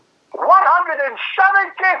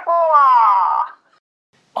1974!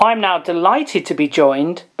 I'm now delighted to be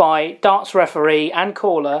joined by darts referee and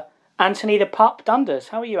caller, Anthony the Pup Dunders.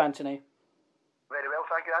 How are you, Anthony? Very well,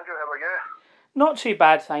 thank you, Andrew. How are you? Not too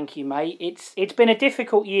bad, thank you, mate. It's been a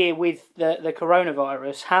difficult year with the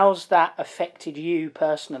coronavirus. How's that affected you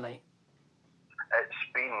personally?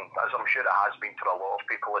 It's been, as I'm sure it has been for a lot of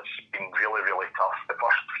people, it's been really, really tough. The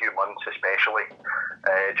first few months especially,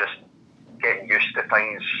 just getting used to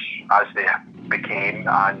things as they became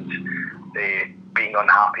and being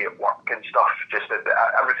unhappy at work and stuff. Just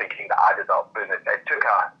everything kind of added up, and it took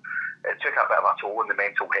a bit of a toll on the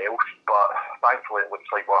mental health. But thankfully, it looks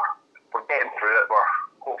like we're getting through it. We're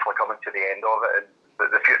hopefully coming to the end of it,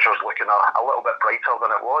 and the future's looking a little bit brighter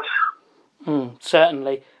than it was.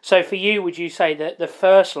 Certainly. So for you, would you say that the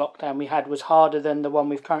first lockdown we had was harder than the one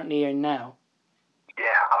we've currently in now?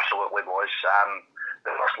 Yeah, absolutely was. The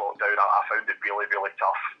first lockdown, I found it really, really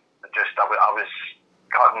tough. I was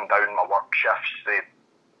cutting down my work shifts.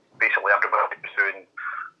 Basically everybody was doing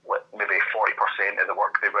maybe 40% of the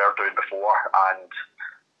work they were doing before, and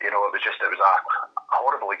it was a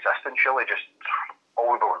horrible existence really. Just all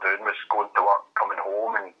we were doing was going to work, coming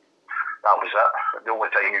home, and that was it. The only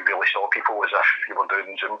time you really saw people was if you were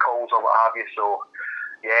doing Zoom calls or what have you. So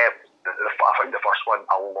yeah, I found the first one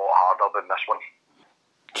a lot harder than this one.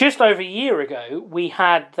 Just over a year ago, we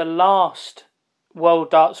had the last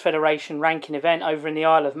World Darts Federation ranking event over in the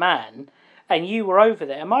Isle of Man, and you were over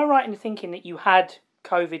there. Am I right in thinking that you had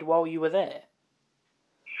COVID while you were there?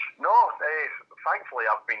 No, thankfully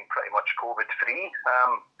I've been pretty much COVID-free.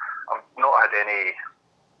 I've not had any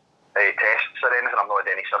tests or anything. I've not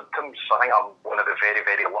had any symptoms. I think I'm one of the very,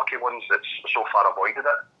 very lucky ones that's so far avoided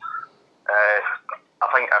it. I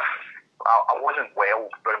think if I wasn't well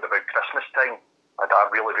around about Christmas time, I had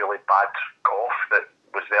a really, really bad cough that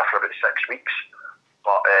was there for about 6 weeks.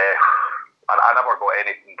 But I never got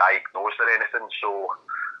anything diagnosed or anything, so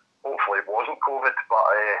hopefully it wasn't COVID. But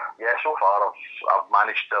yeah, so far I've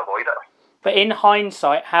managed to avoid it. But in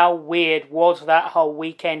hindsight, how weird was that whole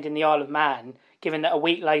weekend in the Isle of Man, given that a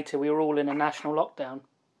week later we were all in a national lockdown?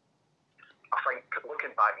 I think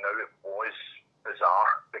looking back now, it was bizarre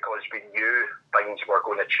because we knew things were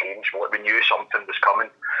going to change. We knew something was coming.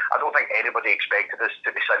 I don't think anybody expected us to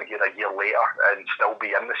be sitting here a year later and still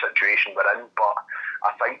be in the situation we're in, but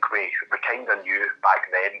I think we kind of knew back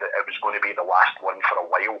then that it was going to be the last one for a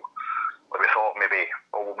while. We thought maybe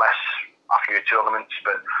we'll miss a few tournaments,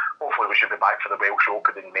 but hopefully we should be back for the Welsh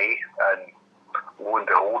Open in May, and lo and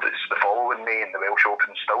behold, it's the following May and the Welsh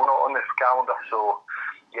Open's still not on the calendar. So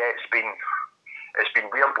yeah, it's been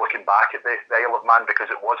weird looking back at the Isle of Man, because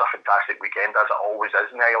it was a fantastic weekend, as it always is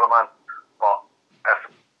in the Isle of Man. But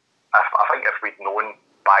I think if we'd known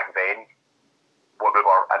back then what we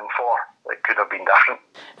were in for, it could have been different.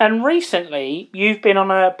 And recently, you've been on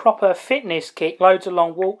a proper fitness kick, loads of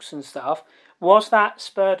long walks and stuff. Was that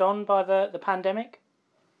spurred on by the pandemic?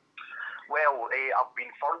 Well, I've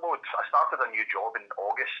been furloughed. I started a new job in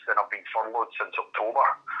August, and I've been furloughed since October.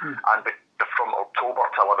 And from October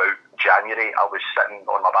till about January, I was sitting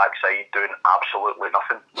on my backside doing absolutely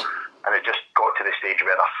nothing. And it just got to the stage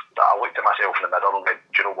where I looked at myself in the mirror and went,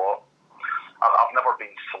 do you know what? I've never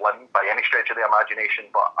been slim by any stretch of the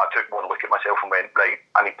imagination, but I took one look at myself and went, right,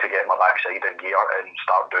 I need to get my backside in gear and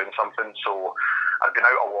start doing something. So I'd been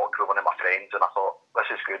out a walk with one of my friends, and I thought,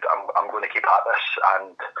 this is good, I'm going to keep at this,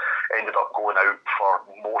 and ended up going out for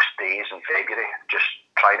most days in February, just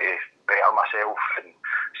trying to better myself and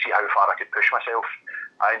see how far I could push myself.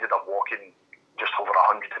 I ended up walking just over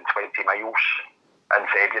 120 miles in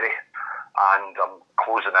February, and I'm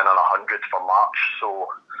closing in on 100 for March. So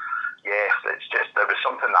yeah, there was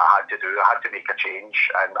something that I had to do. I had to make a change,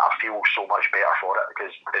 and I feel so much better for it, because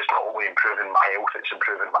it's not only improving my health, it's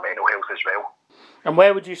improving my mental health as well. And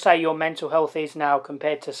where would you say your mental health is now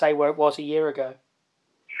compared to, say, where it was a year ago?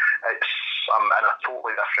 I'm in a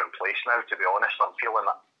totally different place now, to be honest. I'm feeling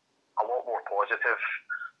a lot more positive.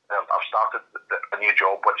 I've started a new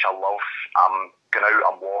job, which I love. I'm going out,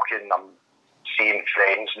 I'm walking, I'm seeing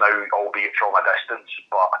friends now, albeit from a distance,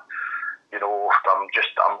 but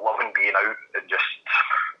I'm loving being out and just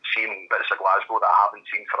seeing bits of Glasgow that I haven't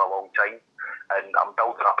seen for a long time. And I'm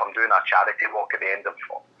building up. I'm doing a charity walk at the end of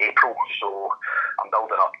April, so I'm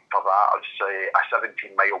building up for that. It's a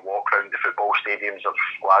 17-mile walk around the football stadiums of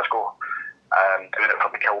Glasgow. Doing it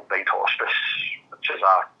for the Kilbride Hospice, which is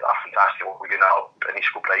a fantastic unit up in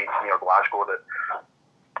East Kilbride near Glasgow that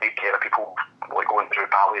take care of people like going through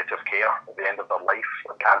palliative care at the end of their life,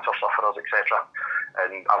 like cancer sufferers, etc.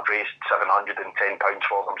 And I've raised £710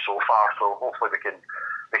 for them so far, so hopefully we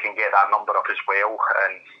can get that number up as well.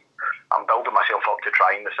 And I'm building myself up to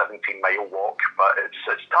trying the 17-mile walk, but it's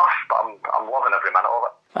tough, but I'm loving every minute of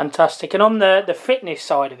it. Fantastic. And on the fitness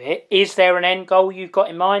side of it, is there an end goal you've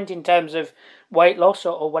got in mind in terms of weight loss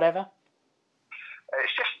or whatever?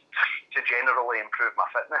 It's just to generally improve my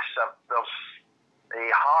fitness. There's a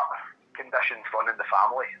heart condition running the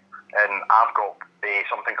family, and I've got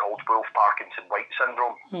something called Wolff-Parkinson-White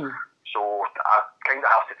syndrome. So I kind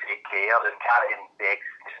of have to take care, and carrying the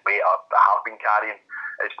excess weight I have been carrying,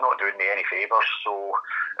 it's not doing me any favours. So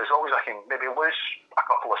as long as I can maybe lose a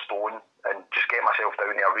couple of stone and just get myself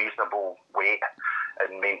down to a reasonable weight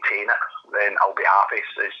and maintain it, then I'll be happy.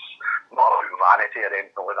 It's not about vanity or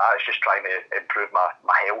anything like that. It's just trying to improve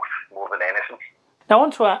my health more than anything. Now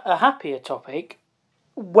on to a happier topic.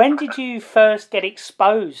 When did you first get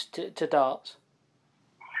exposed to darts?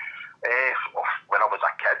 When I was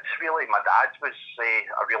a kid, really. My dad was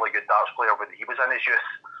a really good darts player when he was in his youth.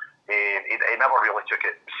 He never really took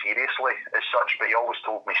it seriously as such, but he always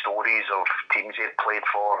told me stories of teams he had played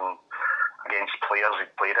for and against players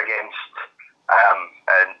he'd played against.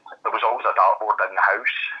 And there was always a dartboard in the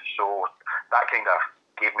house, so that kind of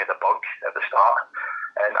gave me the bug at the start.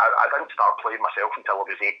 And I didn't start playing myself until I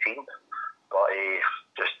was 18, but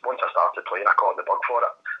just once I started playing, I caught the bug for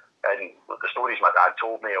it. And the stories my dad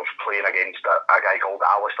told me of playing against a guy called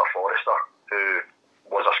Alistair Forrester, who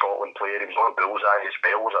was a Scotland player. He was on Bullseye as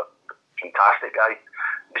well, was a fantastic guy.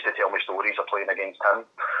 He used to tell me stories of playing against him,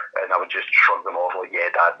 and I would just shrug them off like,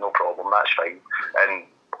 yeah, Dad, no problem, that's fine. And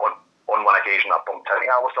on one occasion, I bumped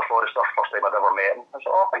into Alistair Forrester, first time I'd ever met him. I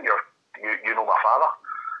said, I think you know my father.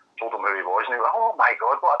 Told him who he was, and he went, oh my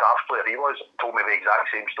God, what a darts player he was. Told me the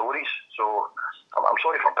exact same stories. So I'm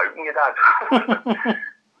sorry for doubting you, Dad.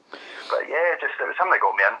 But yeah, it was him that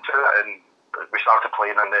got me into it, and we started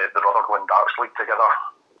playing in the Rutherglen Darts League together.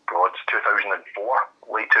 God, 2004,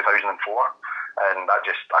 late 2004, and I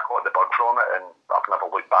caught the bug from it, and I've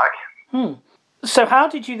never looked back. So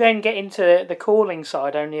how did you then get into the calling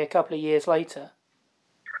side only a couple of years later?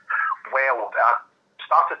 Well, I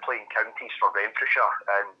started playing counties for Renfrewshire,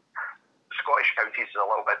 and Scottish counties is a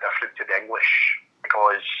little bit different to the English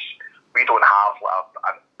because we don't have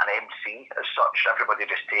an MC as such. Everybody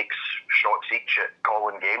just takes shots each at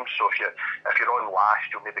calling games. So if you're on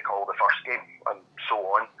last, you'll maybe call the first game, and so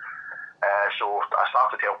on. So I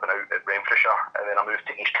started helping out at Renfrewshire, and then I moved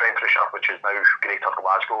to East Renfrewshire, which is now Greater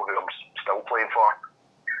Glasgow, who I'm still playing for.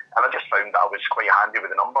 And I just found that I was quite handy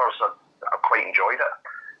with the numbers. I quite enjoyed it,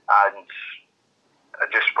 and I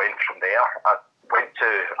just went from there. I went to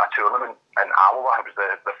a tournament in Alloa. It was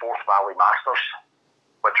the Forth Valley Masters,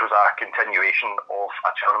 which was a continuation of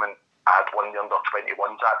a tournament I had won the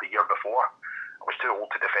under-21s at the year before. I was too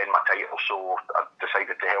old to defend my title, so I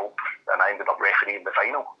decided to help, and I ended up refereeing the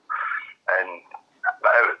final.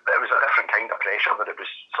 But it was a different kind of pressure, but it was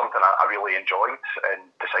something I really enjoyed, and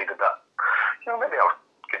decided that, maybe I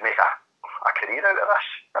could make a career out of this,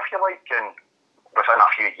 if you like. And within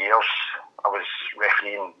a few years, I was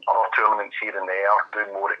refereeing other tournaments here and there,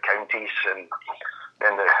 doing more at counties, and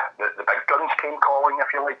then the big guns came calling, if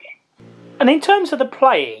you like. And in terms of the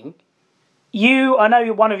playing, I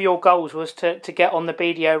know one of your goals was to get on the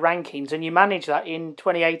BDO rankings, and you managed that in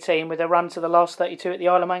 2018 with a run to the last 32 at the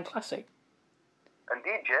Isle of Man Classic.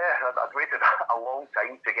 Indeed, yeah. I'd waited a long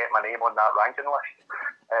time to get my name on that ranking list.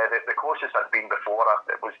 The closest I'd been before,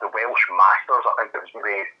 it was the Welsh Masters. I think it was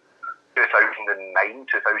maybe 2009,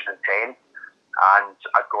 2010. And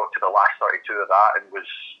I got to the last 32 of that and was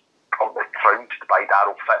probably trounced by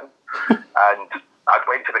Daryl Fitton. And I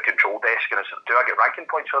went to the control desk and I said, do I get ranking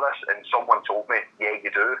points for this? And someone told me, yeah,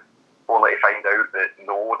 you do. Only to find out that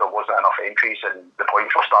no, there wasn't enough entries and the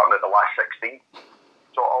points were starting at the last 16.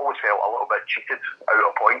 So I always felt a little bit cheated out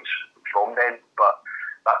of points from then. But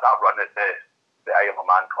that run at the Isle of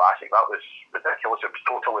Man Classic, that was ridiculous. It was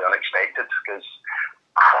totally unexpected because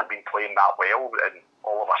I had been playing that well, and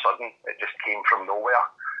all of a sudden it just came from nowhere.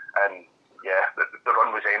 And yeah, the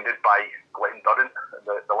run was ended by Glen Durrant,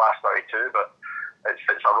 the last 32, but it's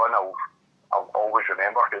a run I'll always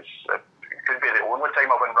remember because it could be the only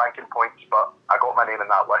time I win ranking points, but I got my name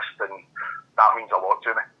in that list, and that means a lot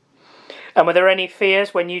to me. And were there any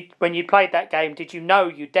fears when you played that game? Did you know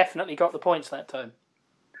you definitely got the points that time?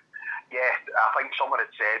 Yeah, I think someone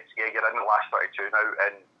had said, yeah, you're in the last 32 now,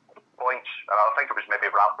 and points, and I think it was maybe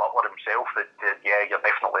Rat Butler himself that yeah, you're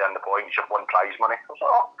definitely in the points, you've won prize money. I was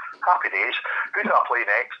like, oh, happy days. Who do I play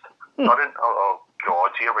next? Durrant? Oh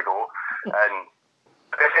God, here we go. And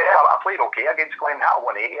I played okay against Glen, had a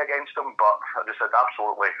 180 against him, but I just had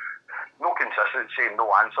absolutely no consistency and no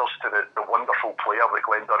answers to the wonderful player that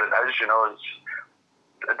Glen Durrant is.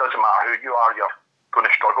 It doesn't matter who you are, you're going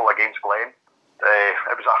to struggle against Glen.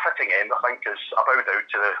 it was a fitting end, I think, because I bowed out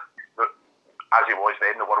to as he was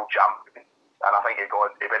then, the world champion, and I think he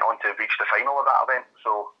went on to reach the final of that event.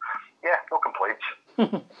 So, yeah, no complaints.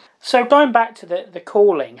 So going back to the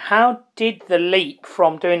calling, how did the leap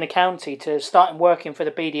from doing the county to starting working for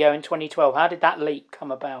the BDO in 2012, how did that leap come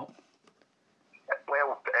about?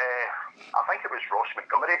 Well, I think it was Ross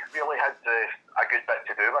Montgomery really had a good bit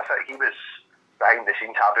to do with it. He was behind the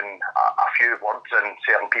scenes having a few words in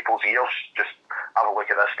certain people's ears. Just have a look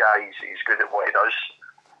at this guy, he's good at what he does.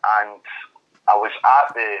 And I was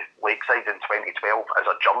at the Lakeside in 2012 as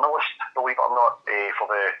a journalist, believe it or not, for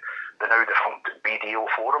the now defunct BDO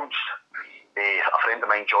forums. A friend of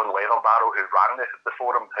mine, John Leatherbarrow, who ran the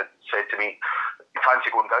forum, had said to me, "You fancy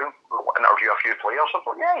going down, interview a few players?" I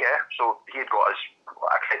thought, yeah. So he had got his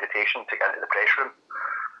accreditation to get into the press room.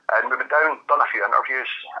 And we went down, done a few interviews,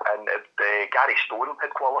 and Gary Stone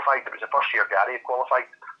had qualified. It was the first year Gary had qualified.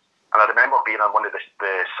 And I remember being in one of the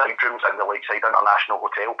side rooms in the Lakeside International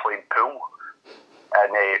Hotel playing pool.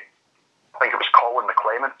 And I think it was Colin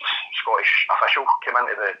McClements, Scottish official, came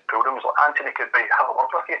into the pool room and was like, "Anthony, could we have a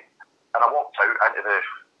word with you?" And I walked out into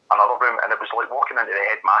another room, and it was like walking into the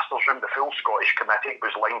headmaster's room. The full Scottish committee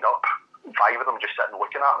was lined up, 5 of them just sitting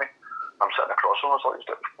looking at me. I'm sitting across from them. I was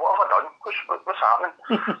like, "What have I done? What's happening?"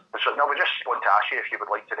 They said, "No, we just want to ask you if you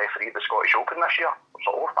would like to referee the Scottish Open this year." I was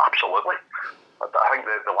like, "Oh, absolutely." I think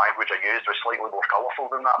the language I used was slightly more colourful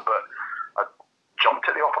than that, but I jumped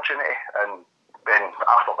at the opportunity, and then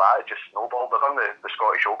after that it just snowballed. I done the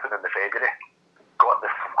Scottish Open in the February. Got a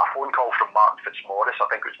phone call from Mark Fitzmaurice, I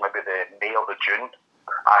think it was maybe the May or the June,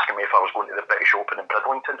 asking me if I was going to the British Open in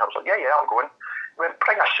Bridlington. I was like, yeah, I'm going. He went,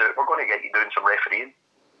 "Bring a suit, we're going to get you doing some refereeing."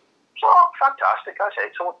 So, fantastic, that's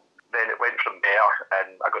excellent. Then it went from there,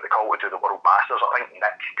 and I got the call to do the World Masters. I think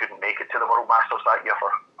Nick couldn't make it to the World Masters that year for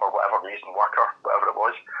whatever reason, work or whatever it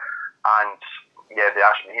was. And yeah, they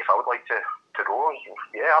asked me if I would like to go. I was,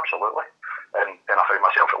 yeah, absolutely. And then I found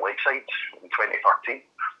myself at Lakeside in 2013.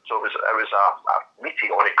 So it was a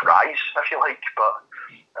meteoric rise, if you like, but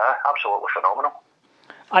absolutely phenomenal.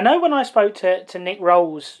 I know when I spoke to Nick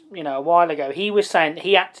Rolls, a while ago, he was saying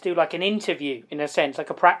he had to do like an interview, in a sense, like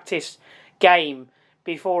a practice game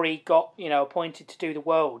before he got, appointed to do the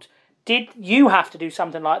World. Did you have to do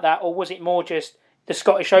something like that, or was it more just the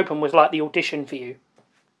Scottish Open was like the audition for you?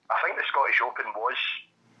 I think the Scottish Open was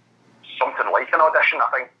something like an audition. I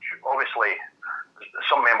think, obviously,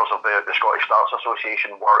 some members of the Scottish Darts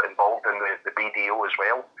Association were involved in the BDO as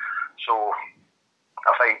well. So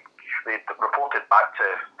I think they reported back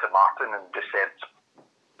to Martin and just said,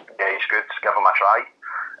 "Yeah, he's good, give him a try."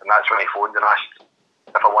 And that's when he phoned and asked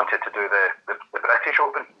if I wanted to do the British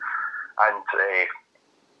Open. And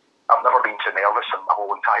I've never been too nervous in my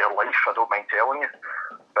whole entire life, I don't mind telling you.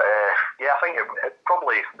 But yeah, I think it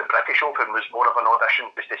probably the British Open was more of an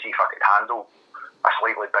audition just to see if I could handle a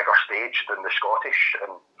slightly bigger stage than the Scottish,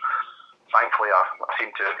 and thankfully I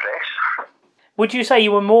seemed to impress. Would you say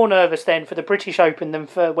you were more nervous then for the British Open than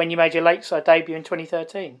for when you made your Lakeside debut in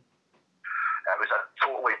 2013? It was a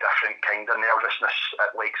totally different kind of nervousness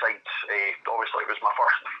at Lakeside. Obviously, it was my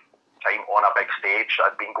first time on a big stage.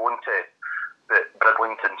 I'd been going to the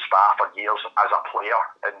Bridlington Spa for years as a player,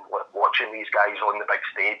 and watching these guys on the big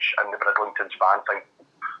stage in the Bridlington Spa and think,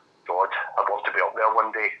 God, I'd love to be up there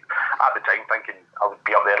one day. At the time, thinking I would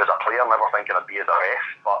be up there as a player, never thinking I'd be as a ref.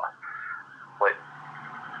 But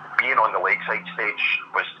being on the Lakeside stage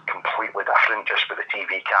was completely different, just with the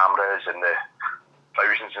TV cameras and the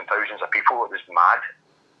thousands and thousands of people. It was mad.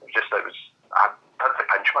 I had to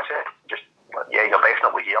pinch myself. Just, yeah, you're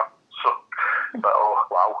definitely here. So, but oh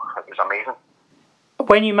wow, it was amazing.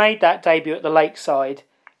 When you made that debut at the Lakeside,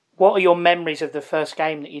 what are your memories of the first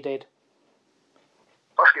game that you did?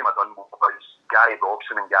 First game I done was Gary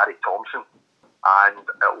Robson and Gary Thompson, and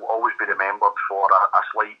it will always be remembered for a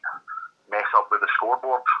slight mess up with the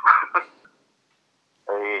scoreboard.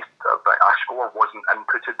 A score wasn't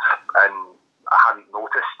inputted, and I hadn't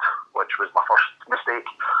noticed, which was my first mistake,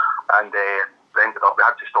 and ended up we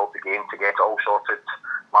had to stop the game to get it all sorted.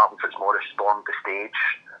 Martin Fitzmaurice stormed the stage,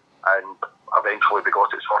 and eventually we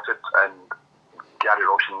got it sorted, and Gary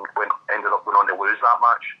Robson ended up going on to lose that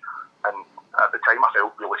match. And at the time I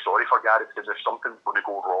felt really sorry for Gary, because if something's going to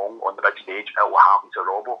go wrong on the big stage, it will happen to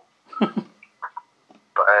Robbo.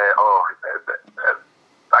 But I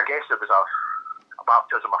guess it was a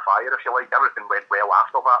baptism of fire, if you like. Everything went well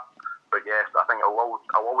after that. But yes, I think I'll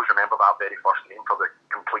always remember that very first game for the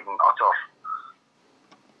complete and utter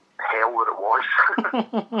hell that it was.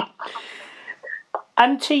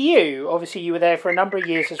 And to you, obviously you were there for a number of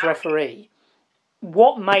years as referee.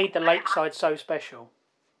 What made the Lakeside so special?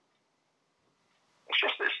 It's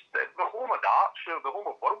just the home of darts.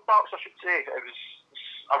 Darts, I should say. It was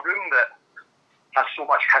a room that has so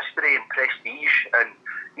much history and prestige, and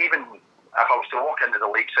even if I was to walk into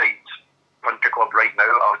the Lakeside Country Club right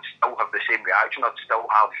now, I would still have the same reaction. I'd still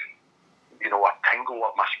have, a tingle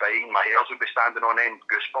up my spine, my hairs would be standing on end,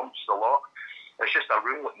 goosebumps, the lot. It's just a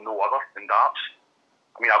room like no other in darts.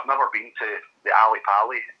 I mean, I've never been to the Ali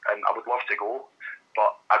Pali, and I would love to go,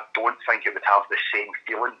 but I don't think it would have the same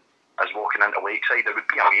feeling as walking into Lakeside. It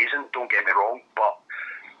would be amazing, don't get me wrong, but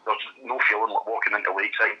there's no feeling like walking into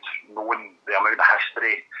Lakeside knowing the amount of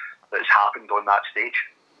history that's happened on that stage.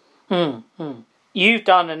 You've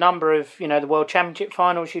done a number of, the World Championship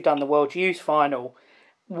finals, you've done the World Youth Final.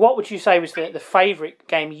 What would you say was the favourite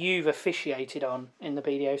game you've officiated on in the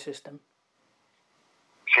BDO system?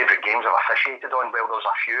 Favourite games I've officiated on? Well, there's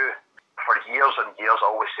a few. For years and years, I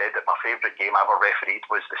always said that my favourite game I ever refereed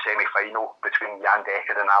was the semi-final between Jan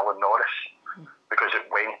Dekker and Alan Norris, because it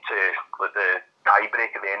went to the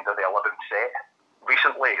tie-break at the end of the 11th set.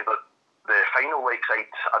 Recently, the final Lakeside,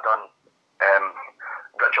 I done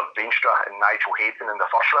Richard Veenstra and Nigel Hayden in the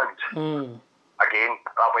first round. Again,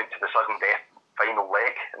 that went to the sudden death final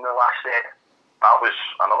leg in the last set. That was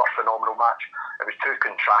another phenomenal match. It was two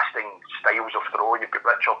contrasting styles of throw. You've got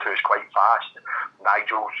Richard, who's quite fast.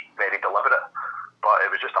 Nigel's very deliberate. But it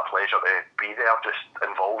was just a pleasure to be there, just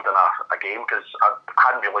involved in a game, because I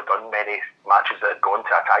hadn't really done many matches that had gone to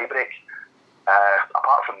a tie-break.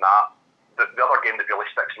 Apart from that, the other game that really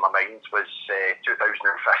sticks in my mind was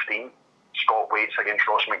 2015, Scott Waits against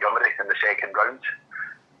Ross Montgomery in the second round,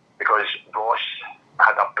 because Ross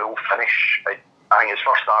had a bull finish. I think his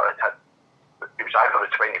first start it was either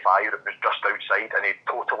the 25 or it was just outside, and he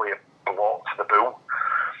totally blocked the bull.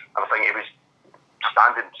 And I think he was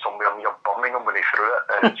standing somewhere near Birmingham when he threw it,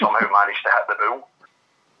 and somehow managed to hit the bull.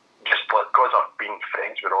 Just because I've been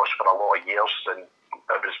friends with Ross for a lot of years, and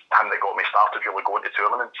it was him that got me started really going to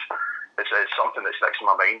tournaments. It's something that sticks in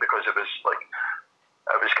my mind, because it was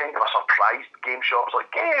kind of a surprise game shot. It was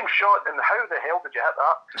like, game shot, and how the hell did you hit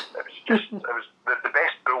that? It was the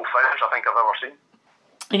best bull finish I think I've ever seen.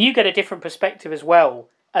 And you get a different perspective as well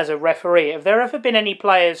as a referee. Have there ever been any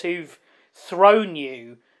players who've thrown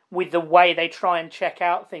you with the way they try and check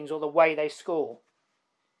out things or the way they score?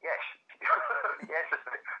 Yes. Yes is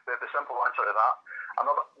the simple answer to that.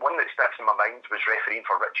 Another one that sticks in my mind was refereeing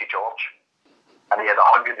for Richie George, and he had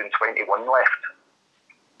 121 left.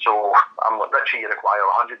 So I'm like, Richie, you require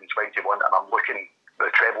 121, and I'm looking the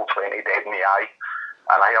treble 20 dead in the eye,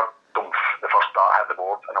 and I heard the first dart hit the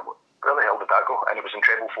board, and I'm like, where the hell did that go? And it was in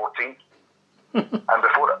treble 14. And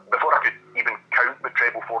before I could even count what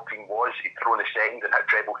treble 14 was, he'd thrown the second and hit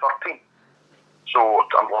treble 13. So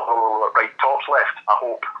I'm like, right, tops left, I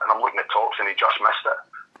hope. And I'm looking at tops, and he just missed it.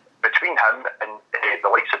 Between him and the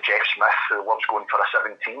likes of Jeff Smith, who loves going for a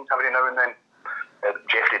 17 every now and then,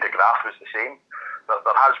 Jeffrey de Graaf was the same.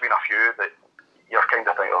 There has been a few that you're kind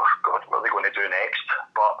of thinking, oh God, what are they going to do next?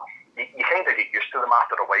 But you kind of get used to them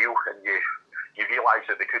after a while, and you realise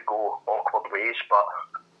that they could go awkward ways. But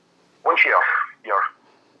once you're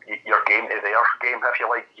game to their game, if you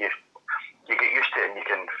like, you get used to it and you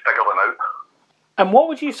can figure them out. And what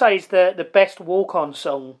would you say is the best walk-on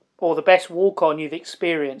song, or the best walk-on you've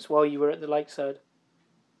experienced while you were at the Lakeside?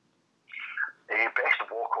 The best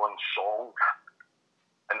walk-on song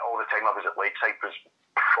in all the time I was at Lakeside was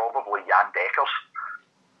probably Jan Dekker's,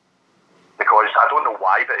 because I don't know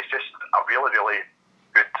why, but it's just a really, really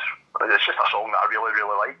good. It's just a song that I really,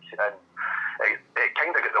 really like, and it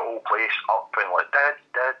kind of got the whole place up and like da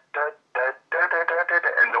da da da da da da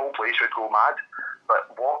da, and the whole place would go mad.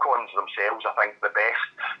 But walk-ons themselves, I think the best,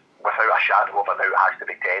 without a shadow of a doubt, has to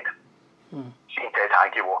be Ted. Seeing Ted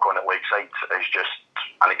Hankey walk on at Lakeside is just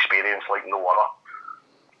an experience like no other.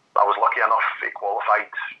 I was lucky enough to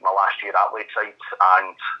qualified my last year at Lakeside,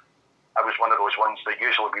 and it was one of those ones that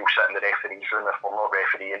usually we'll sit in the referee's room if we're not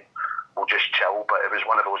refereeing, we'll just chill, but it was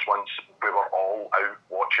one of those ones we were all out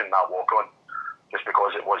watching that walk-on just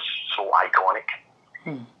because it was so iconic.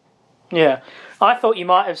 Yeah. I thought you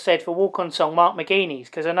might have said for walk-on song Mark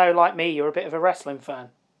McGuinness, because I know, like me, you're a bit of a wrestling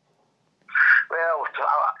fan. Well,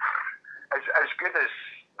 as good as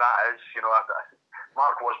that is,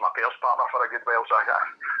 Mark was my pairs partner for a good while, so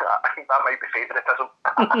I think that might be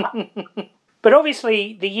favouritism. But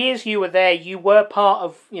obviously, the years you were there, you were part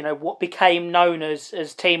of, what became known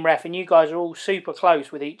as Team Ref, and you guys are all super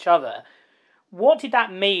close with each other. What did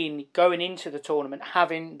that mean going into the tournament,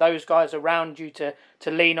 having those guys around you to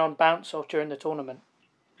lean on, bounce off during the tournament?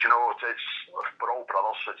 We're all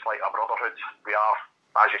brothers. It's like a brotherhood. We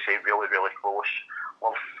are, as you say, really, really close.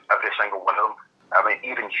 Love every single one of them. I mean,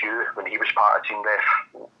 even Hugh, when he was part of Team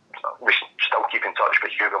Ref, we still keep in touch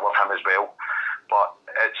with Hugh. We love him as well. But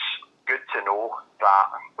it's good to know that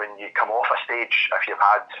when you come off a stage, if you've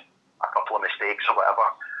had a couple of mistakes or whatever,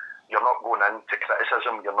 you're not going into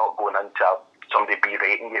criticism, you're not going into somebody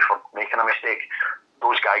berating you for making a mistake.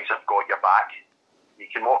 Those guys have got your back.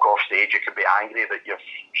 You can walk off stage, you could be angry that you've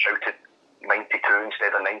shouted 92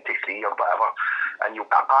 instead of 93 or whatever, and you'll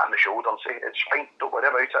get a pat on the shoulder and say, it's fine, don't worry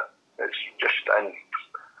about it. It's just, and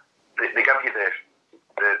they give you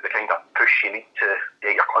the kind of push you need to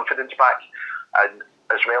get your confidence back. And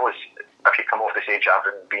as well as if you come off the stage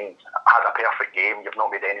having had a perfect game, you've not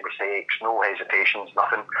made any mistakes, no hesitations,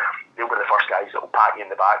 nothing, they'll be the first guys that will pat you in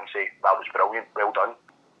the back and say, that was brilliant, well done.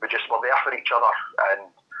 We just were there for each other, and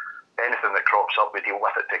anything that crops up, we deal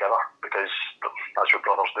with it together, because that's what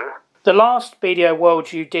brothers do. The last BDO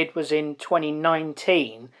Worlds you did was in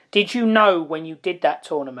 2019. Did you know when you did that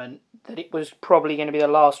tournament that it was probably going to be the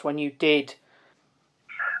last one you did?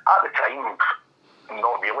 At the time,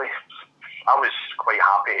 not really. I was quite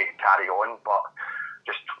happy to carry on, but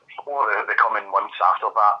just over the coming months after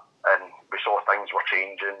that, and we saw things were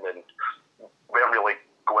changing and weren't really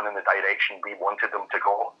going in the direction we wanted them to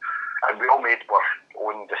go. And we all made our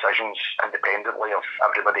own decisions independently of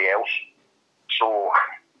everybody else. So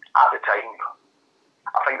at the time,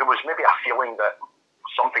 I think there was maybe a feeling that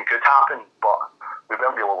something could happen, but we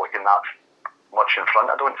weren't really looking that much in front.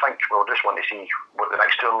 I don't think. We were just wanting to see what the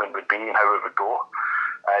next tournament would be and how it would go.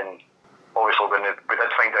 And obviously, when we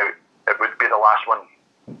did find out it would be the last one,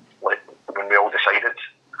 like when we all decided,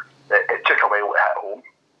 it took a while to hit home,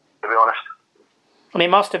 to be honest. I mean,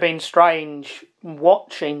 it must have been strange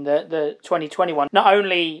watching the 2021. Not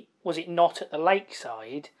only was it not at the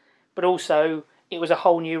Lakeside, but also it was a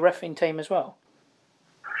whole new reffing team as well.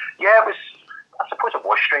 Yeah, it was. I suppose it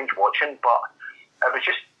was strange watching, but it was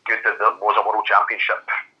just good that there was a World Championship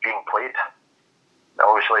being played.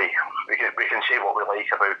 Obviously, we can say what we like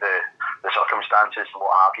about the circumstances and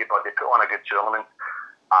what have you, but they put on a good tournament,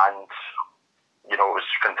 and it was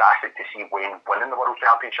fantastic to see Wayne winning the World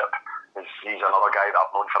Championship. He's another guy that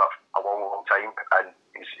I've known for a long, long time, and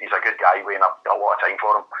he's a good guy, Wayne. I've got a lot of time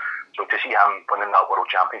for him. So to see him winning that World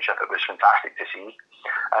Championship, it was fantastic to see.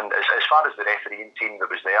 And as far as the refereeing team that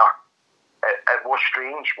was there, it was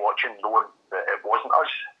strange watching, knowing that it wasn't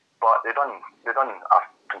us, but they done a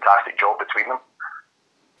fantastic job between them.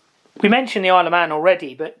 We mentioned the Isle of Man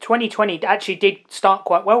already, but 2020 actually did start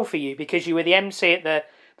quite well for you because you were the MC at the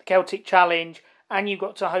Celtic Challenge and you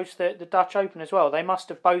got to host the Dutch Open as well. They must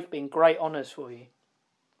have both been great honours for you.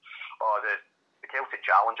 Oh, the Celtic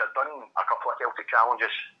Challenge. I've done a couple of Celtic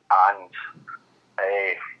Challenges, and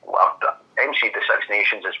I've emceed the Six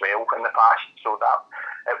Nations as well in the past, so that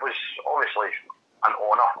it was obviously an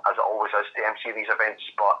honour, as it always is, to MC these events,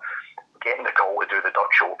 but getting the call to do the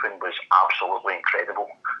Dutch Open was absolutely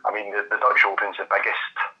incredible. I mean, the Dutch Open's the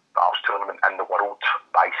biggest darts tournament in the world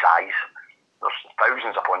by size. There's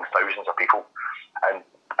thousands upon thousands of people, and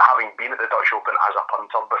having been at the Dutch Open as a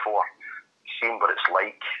punter before, seeing what it's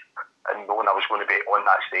like and knowing I was going to be on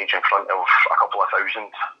that stage in front of a couple of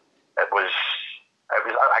thousand, it was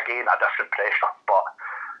again a different pressure, but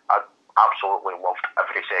I absolutely loved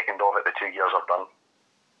every second of it, the 2 years I've done.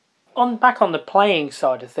 Back on the playing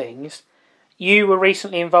side of things, you were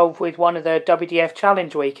recently involved with one of the WDF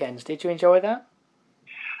Challenge weekends. Did you enjoy that?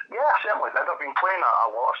 Yeah, I certainly did. I've been playing a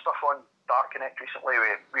lot of stuff on Dart Connect recently.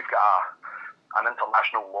 We've got an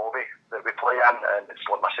international lobby that we play in, and it's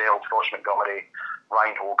like myself, Ross Montgomery,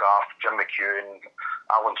 Ryan Hogarth, Jim McEwen,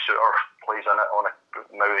 Alan Suter plays in it.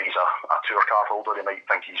 Now that he's a tour card holder, he might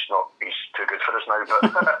think he's too good for us now,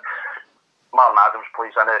 but Martin Adams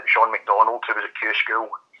plays in it, Sean McDonald, who was at Q School.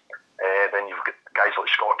 Then you've got guys like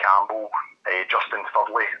Scott Campbell, Justin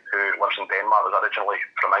Thurley, who lives in Denmark, was originally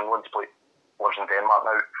from England, lives in Denmark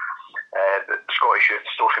now. The Scottish Youth,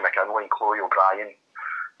 Sophie McKinley, Chloe O'Brien,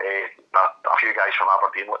 a few guys from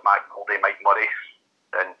Aberdeen like Matt Goldie, Mike Murray,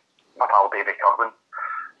 and my pal David Kirwan.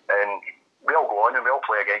 And we all go on and we all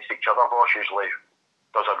play against each other. Ross usually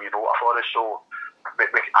does a wee rota for us, so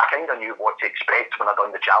I kind of knew what to expect when I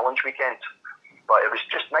done the challenge weekend. But it was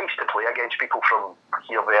just nice to play against people from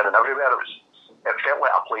here, there and everywhere. It felt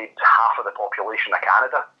like I played half of the population of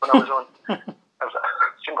Canada when I was on.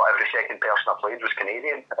 It seemed like every second person I played was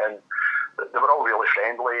Canadian, and they were all really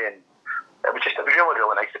friendly, and it was really,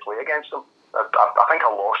 really nice to play against them. I think I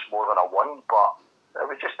lost more than I won, but it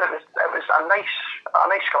was a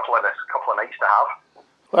nice couple of nights to have.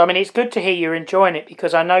 Well, I mean, it's good to hear you're enjoying it,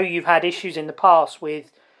 because I know you've had issues in the past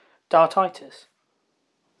with dartitis.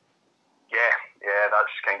 Yeah,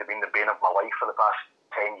 that's kind of been the bane of my life for the past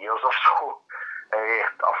 10 years or so.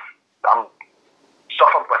 I'm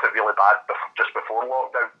suffered with it really bad just before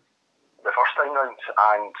lockdown, the first time round,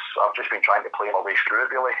 and I've just been trying to play my way through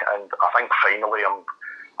it really, and I think finally I'm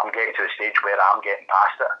getting to the stage where I'm getting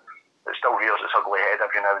past it. It still rears its ugly head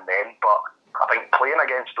every now and then, but I think playing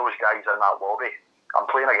against those guys in that lobby, I'm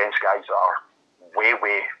playing against guys that are way,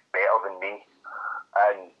 way better than me,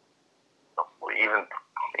 and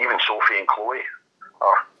even Sophie and Chloe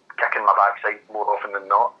are kicking my backside more often than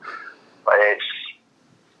not. But it's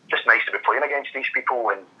just nice to be playing against these people,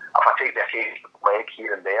 and if I take the occasional leg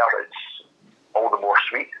here and there, it's all the more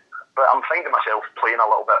sweet. But I'm finding myself playing a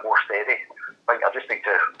little bit more steady. I think I just need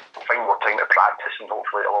to find more time to practice, and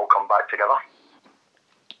hopefully it'll all come back together.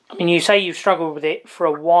 I mean, you say you've struggled with it for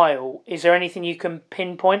a while. Is there anything you can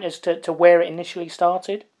pinpoint as to where it initially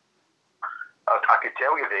started? I could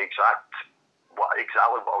tell you exactly what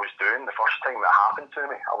I was doing the first time it happened to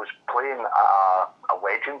me. I was playing a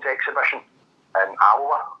Legends exhibition in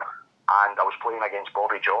Alloa, and I was playing against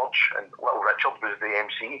Bobby George, and Little Richard was the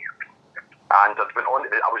MC. And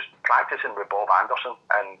I was practicing with Bob Anderson,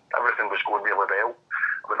 and everything was going really well.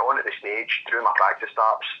 I went on at the stage, drew my practice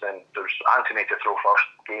starts, then there was Anthony to throw first,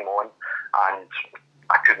 game on, and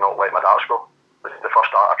I could not let my darts go. The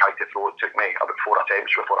first dart I tried to throw, it took me about 4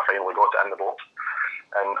 attempts before I finally got it in the board.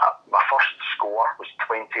 And my first score was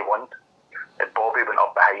 21. And Bobby went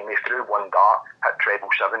up behind me, threw one dart, hit treble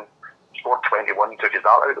 7, scored 21, took his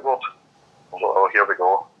dart out of the board. I was like, oh, here we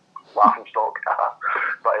go. Laughing stock.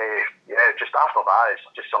 But just after that, it's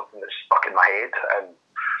just something that's stuck in my head, and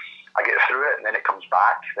I get through it, and then it comes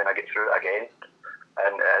back, then I get through it again,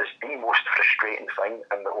 and it's the most frustrating thing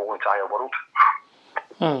in the whole entire world.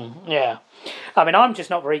 Yeah. I mean, I'm just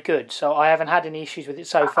not very good, so I haven't had any issues with it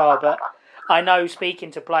so far, but I know,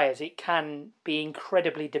 speaking to players, it can be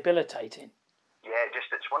incredibly debilitating. Yeah,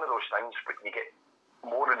 it's one of those things when you get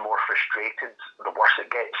more and more frustrated, the worse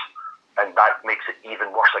it gets, and that makes it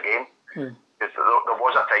even worse again. Because there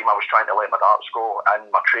was a time I was trying to let my darts go,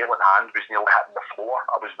 and my trailing hand was nearly hitting the floor.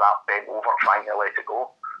 I was that bent over trying to let it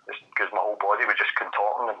go, just because my whole body was just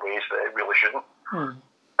contorting in ways that it really shouldn't.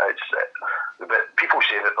 But people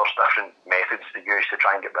say that there's different methods to use to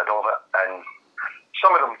try and get rid of it, and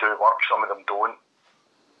some of them do work, some of them don't.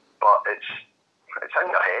 But it's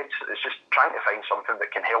in your head. It's just trying to find something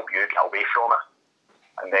that can help you get away from it,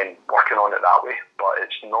 and then working on it that way. But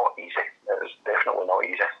it's not easy. It's definitely not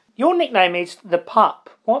easy. Your nickname is The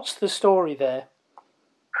Pup. What's the story there?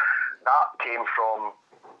 That came from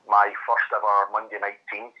my first ever Monday night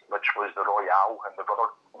team, which was the Royale in the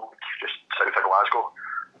Brother League, just south of Glasgow.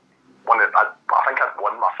 I think I'd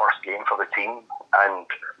won my first game for the team, and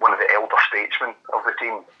one of the elder statesmen of the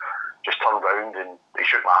team just turned round and he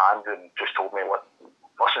shook my hand and just told me,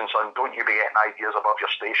 listen son, don't you be getting ideas above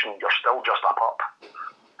your station, you're still just a pup.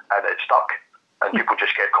 And it stuck, and people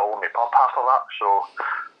just kept calling me pup after that. So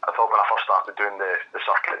I thought when I first started doing the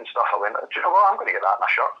circuit and stuff, I went, do you know what, I'm going to get that in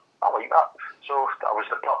a shirt. I like that. So I was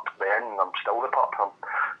the pup then, and I'm still the pup. I'm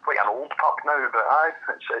quite an old pup now, but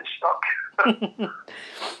it's stuck.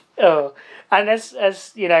 Oh, and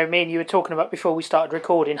as you know, me and you were talking about before we started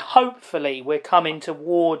recording, hopefully we're coming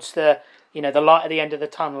towards the light at the end of the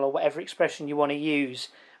tunnel, or whatever expression you want to use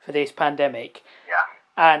for this pandemic. Yeah.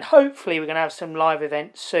 And hopefully we're going to have some live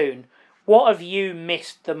events soon. What have you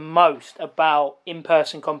missed the most about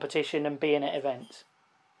in-person competition and being at events?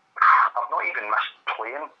 I've not even missed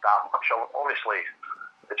playing that much. Obviously,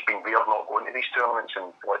 it's been weird not going to these tournaments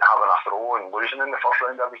and having a throw and losing in the first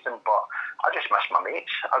round and everything, but I just miss my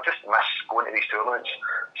mates. I just miss going to these tournaments,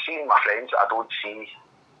 seeing my friends that I don't see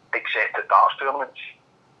except at darts tournaments,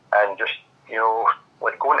 and just,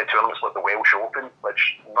 going to tournaments like the Welsh Open,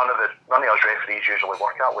 which none of us referees usually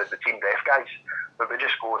work at, with the team ref guys, but we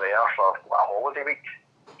just go there for a holiday week,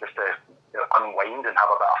 just to unwind and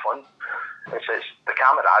have a bit of fun. It's the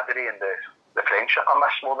camaraderie and the friendship I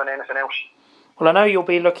miss more than anything else. Well, I know you'll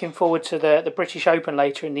be looking forward to the British Open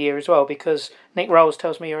later in the year as well, because Nick Rolls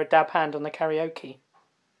tells me you're a dab hand on the karaoke.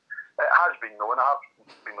 It has been known. I've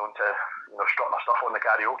been known to strut my stuff on the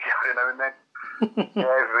karaoke every now and then.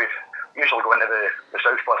 Yeah, we usually go into the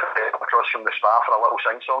South Cliff across from the Spa for a little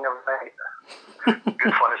sing-song every night.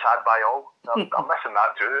 Good fun is had by all. I'm missing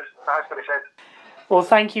that too, has to be said. Well,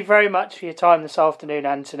 thank you very much for your time this afternoon,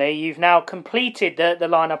 Anthony. You've now completed the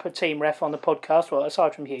lineup of Team Ref on the podcast, well,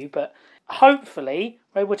 aside from you, but hopefully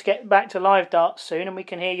we're able to get back to live darts soon, and we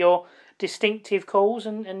can hear your distinctive calls,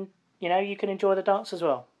 and you can enjoy the darts as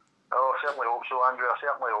well. Oh, I certainly hope so, Andrew. I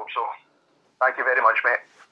certainly hope so. Thank you very much, mate.